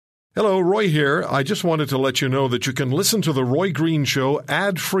Hello, Roy here. I just wanted to let you know that you can listen to The Roy Green Show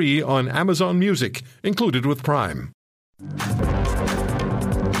ad-free on Amazon Music, included with Prime.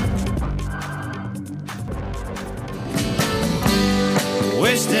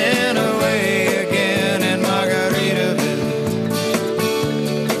 Wasting away again in Margaritaville,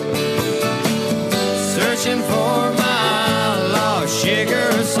 searching for my lost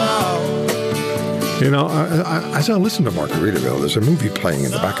sugar salt. You know, as I listen to Margaritaville, there's a movie playing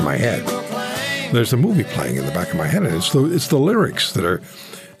in the back of my head. There's a movie playing in the back of my head, and it's the lyrics that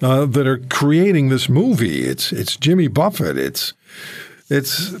are creating this movie. It's Jimmy Buffett.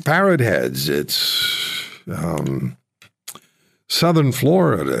 It's Parrot Heads. It's Southern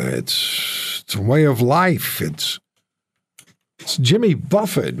Florida. It's a way of life. It's Jimmy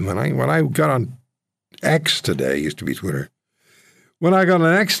Buffett. When I got on X today, used to be Twitter. When I got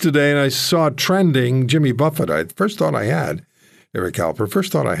on X today and I saw trending Jimmy Buffett, first thought I had, Eric Alper,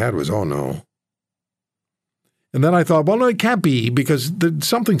 first thought I had was, oh no. And then I thought, well, no, it can't be because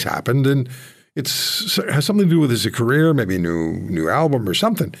something's happened and it has something to do with his career, maybe a new album or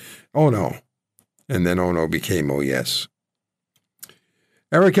something. Oh no. And then oh no became oh yes.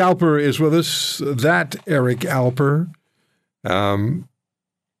 Eric Alper is with us. That Eric Alper,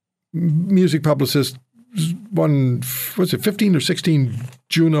 music publicist, won, 15 or 16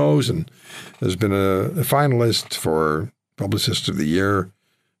 Junos and has been a finalist for Publicist of the Year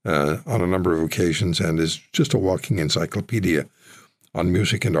on a number of occasions and is just a walking encyclopedia on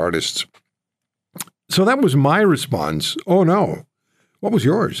music and artists. So that was my response. Oh, no. What was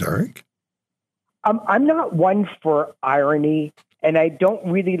yours, Eric? I'm not one for irony, and I don't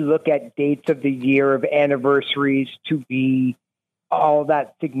really look at dates of the year of anniversaries to be all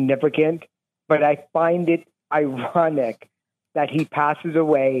that significant. But I find it ironic that he passes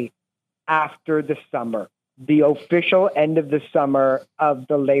away after the summer, the official end of the summer of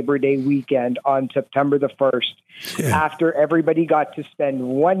the Labor Day weekend on September the 1st, after everybody got to spend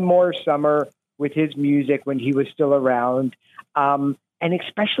one more summer with his music when he was still around. And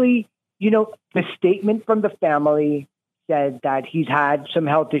especially, the statement from the family said that he's had some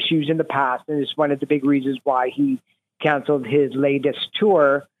health issues in the past, and it's one of the big reasons why he canceled his latest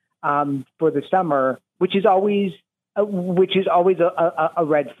tour for the summer, which is always a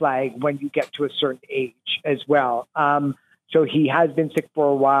red flag when you get to a certain age as well. So he has been sick for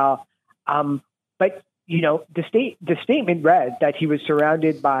a while. But the statement read that he was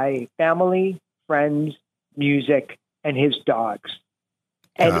surrounded by family, friends, music, and his dogs.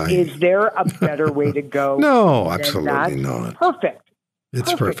 And is there a better way to go? No, absolutely not. Perfect.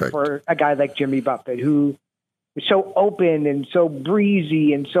 It's perfect for a guy like Jimmy Buffett, who was so open and so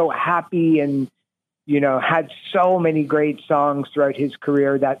breezy and so happy and, had so many great songs throughout his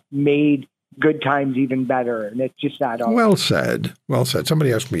career that made good times even better. And it's just that. Well said. Well said.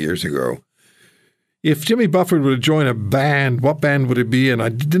 Somebody asked me years ago, if Jimmy Buffett would join a band, what band would it be? And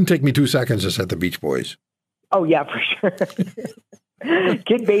it didn't take me 2 seconds to set the Beach Boys. Oh, yeah, for sure.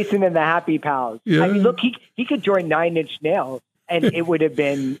 Kid Basin and the Happy Pals. Yeah. I mean, look, he could join Nine Inch Nails. And it would have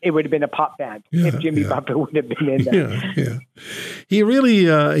been a pop band if Jimmy Buffett would have been in there. Yeah. He really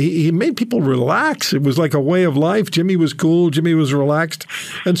he made people relax. It was like a way of life. Jimmy was cool. Jimmy was relaxed,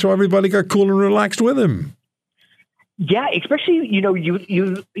 and so everybody got cool and relaxed with him. Yeah, especially you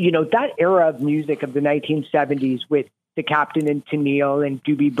that era of music of the 1970s with the Captain and Tennille and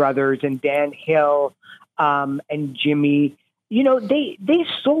Doobie Brothers and Dan Hill and Jimmy. They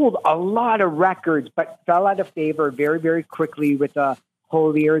sold a lot of records, but fell out of favor very, very quickly with the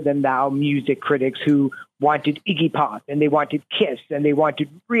holier-than-thou music critics who wanted Iggy Pop, and they wanted Kiss, and they wanted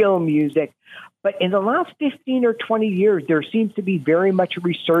real music. But in the last 15 or 20 years, there seems to be very much a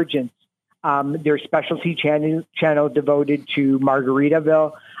resurgence. There's specialty channel devoted to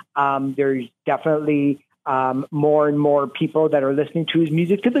Margaritaville. There's definitely more and more people that are listening to his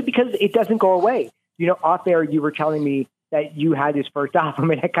music because it doesn't go away. Off air, you were telling me that you had his first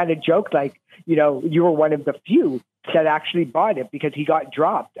album, and I kind of joked like, you were one of the few that actually bought it because he got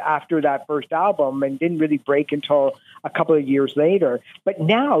dropped after that first album and didn't really break until a couple of years later. But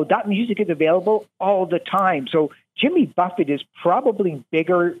now that music is available all the time. So Jimmy Buffett is probably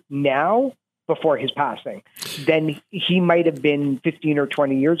bigger now before his passing than he might have been 15 or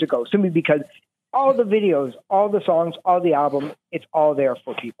 20 years ago, simply because all the videos, all the songs, all the album, it's all there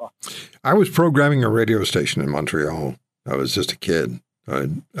for people. I was programming a radio station in Montreal. I was just a kid. I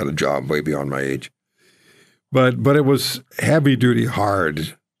had a job way beyond my age. But it was heavy-duty,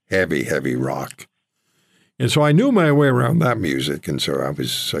 hard, heavy rock. And so I knew my way around that music, and so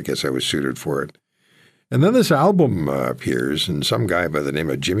I guess I was suited for it. And then this album appears, and some guy by the name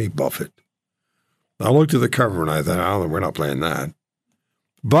of Jimmy Buffett. I looked at the cover, and I thought, oh, we're not playing that.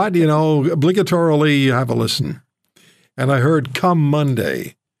 But, you know, obligatorily have a listen. And I heard Come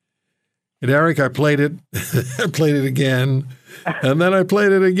Monday. And Eric, I played it. I played it again. And then I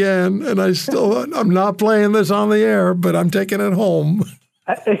played it again. And I'm not playing this on the air, but I'm taking it home.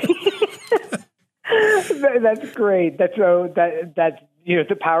 That's great. That's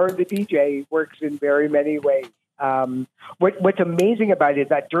the power of the DJ works in very many ways. What's amazing about it is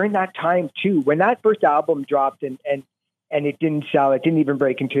that during that time too, when that first album dropped and it didn't sell, it didn't even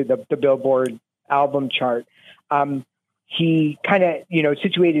break into the Billboard album chart. He kind of,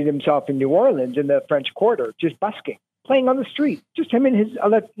 situated himself in New Orleans in the French Quarter, just busking, playing on the street, just him and his,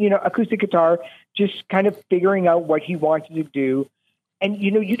 acoustic guitar, just kind of figuring out what he wanted to do. And,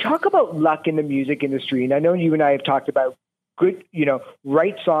 you talk about luck in the music industry, and I know you and I have talked about good,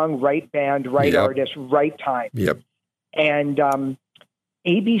 right song, right band, right artist, right time. Yep. And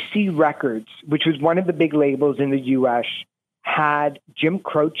ABC Records, which was one of the big labels in the U.S., had Jim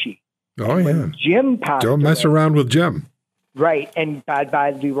Croce. Oh, yeah. Jim passed Don't mess away, around with Jim. right, and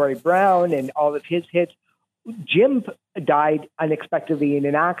Bad Leroy Brown and all of his hits. Jim died unexpectedly in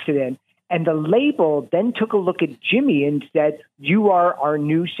an accident. And the label then took a look at Jimmy and said, "You are our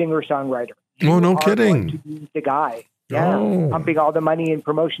new singer-songwriter. Oh, no kidding. Going to be the guy." Yeah, pumping all the money and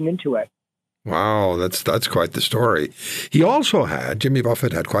promotion into it. Wow, that's quite the story. He also Jimmy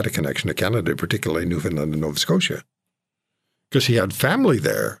Buffett had quite a connection to Canada, particularly Newfoundland and Nova Scotia, because he had family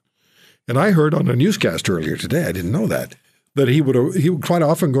there. And I heard on a newscast earlier today, I didn't know that he would quite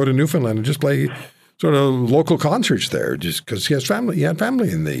often go to Newfoundland and just play sort of local concerts there, just because he had family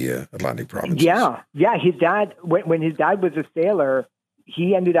in the Atlantic provinces. Yeah. His dad, when his dad was a sailor,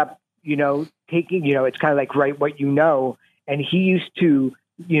 he ended up, taking, it's kind of like write what you know, and he used to,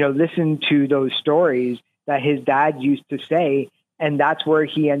 listen to those stories that his dad used to say, and that's where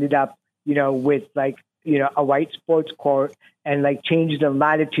he ended up, with a white sports quote, and like changes in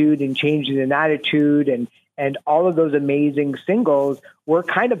latitude and changes in attitude, and all of those amazing singles were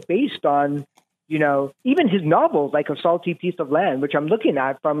kind of based on. Even his novels, like A Salty Piece of Land, which I'm looking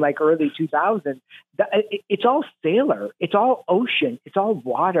at from like early 2000s, it's all sailor, it's all ocean, it's all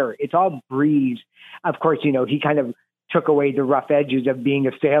water, it's all breeze. Of course, he kind of took away the rough edges of being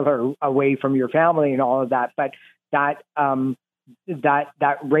a sailor away from your family and all of that. But that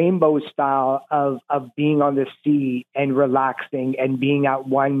rainbow style of being on the sea and relaxing and being at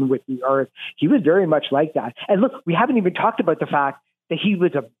one with the earth, he was very much like that. And look, we haven't even talked about the fact that he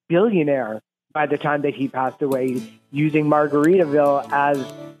was a billionaire by the time that he passed away, using Margaritaville as,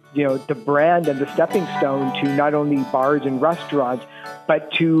 the brand and the stepping stone to not only bars and restaurants, but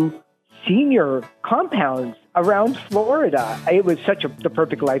to senior compounds around Florida. It was the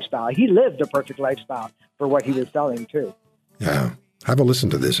perfect lifestyle. He lived a perfect lifestyle for what he was selling too. Yeah. Have a listen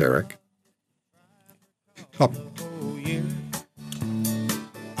to this, Eric. Up.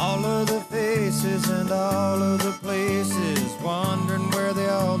 All of the faces and all of the places, wondering where they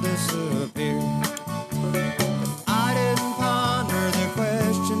all disappeared. I didn't ponder the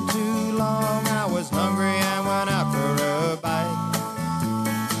question too long. I was hungry and went out for a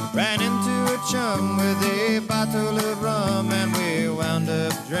bite. Ran into a chum with a bottle of rum, and we wound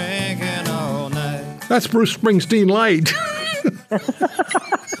up drinking all night. That's Bruce Springsteen light.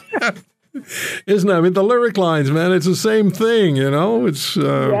 Isn't it? I mean, the lyric lines, man, it's the same thing, It's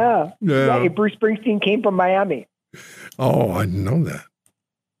yeah. Bruce Springsteen came from Miami. Oh, I didn't know that.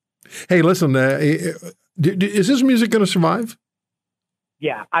 Hey, listen, is this music going to survive?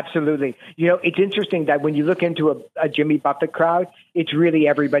 Yeah, absolutely. It's interesting that when you look into a Jimmy Buffett crowd, it's really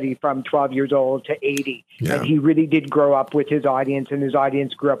everybody from 12 years old to 80. Yeah. And he really did grow up with his audience, and his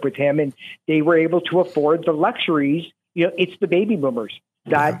audience grew up with him, and they were able to afford the luxuries. It's the baby boomers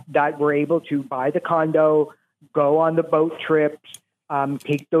that were able to buy the condo, go on the boat trips,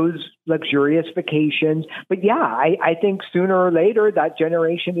 take those luxurious vacations. But yeah, I think sooner or later that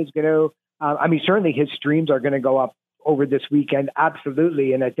generation is going to, certainly his streams are going to go up over this weekend.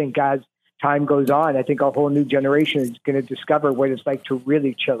 Absolutely. And I think as time goes on, I think a whole new generation is going to discover what it's like to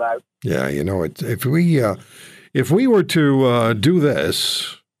really chill out. Yeah. If we were to do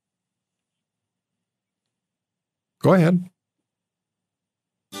this, go ahead.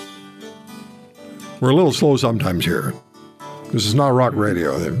 We're a little slow sometimes here. This is not rock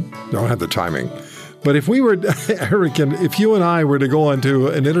radio. They don't have the timing. But if we were, Eric, and if you and I were to go onto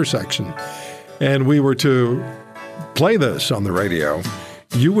an intersection and we were to play this on the radio,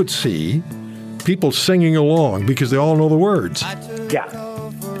 you would see people singing along because they all know the words. Yeah.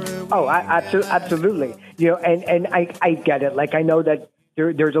 Oh, absolutely. And I get it. Like, I know that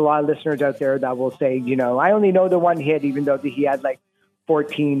there's a lot of listeners out there that will say, I only know the one hit, even though he had like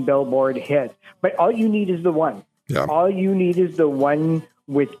 14 Billboard hits. But all you need is the one. Yeah. All you need is the one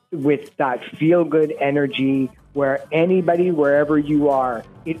with that feel good energy where anybody, wherever you are,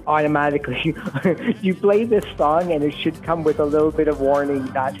 it automatically, you play this song and it should come with a little bit of warning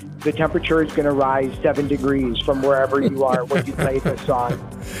that the temperature is going to rise 7 degrees from wherever you are when you play this song.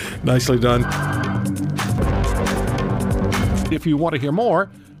 Nicely done. If you want to hear more,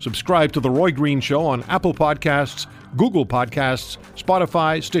 subscribe to The Roy Green Show on Apple Podcasts, Google Podcasts,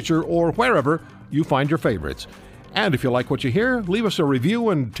 Spotify, Stitcher, or wherever you find your favorites. And if you like what you hear, leave us a review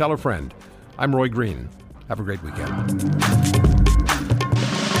and tell a friend. I'm Roy Green. Have a great weekend.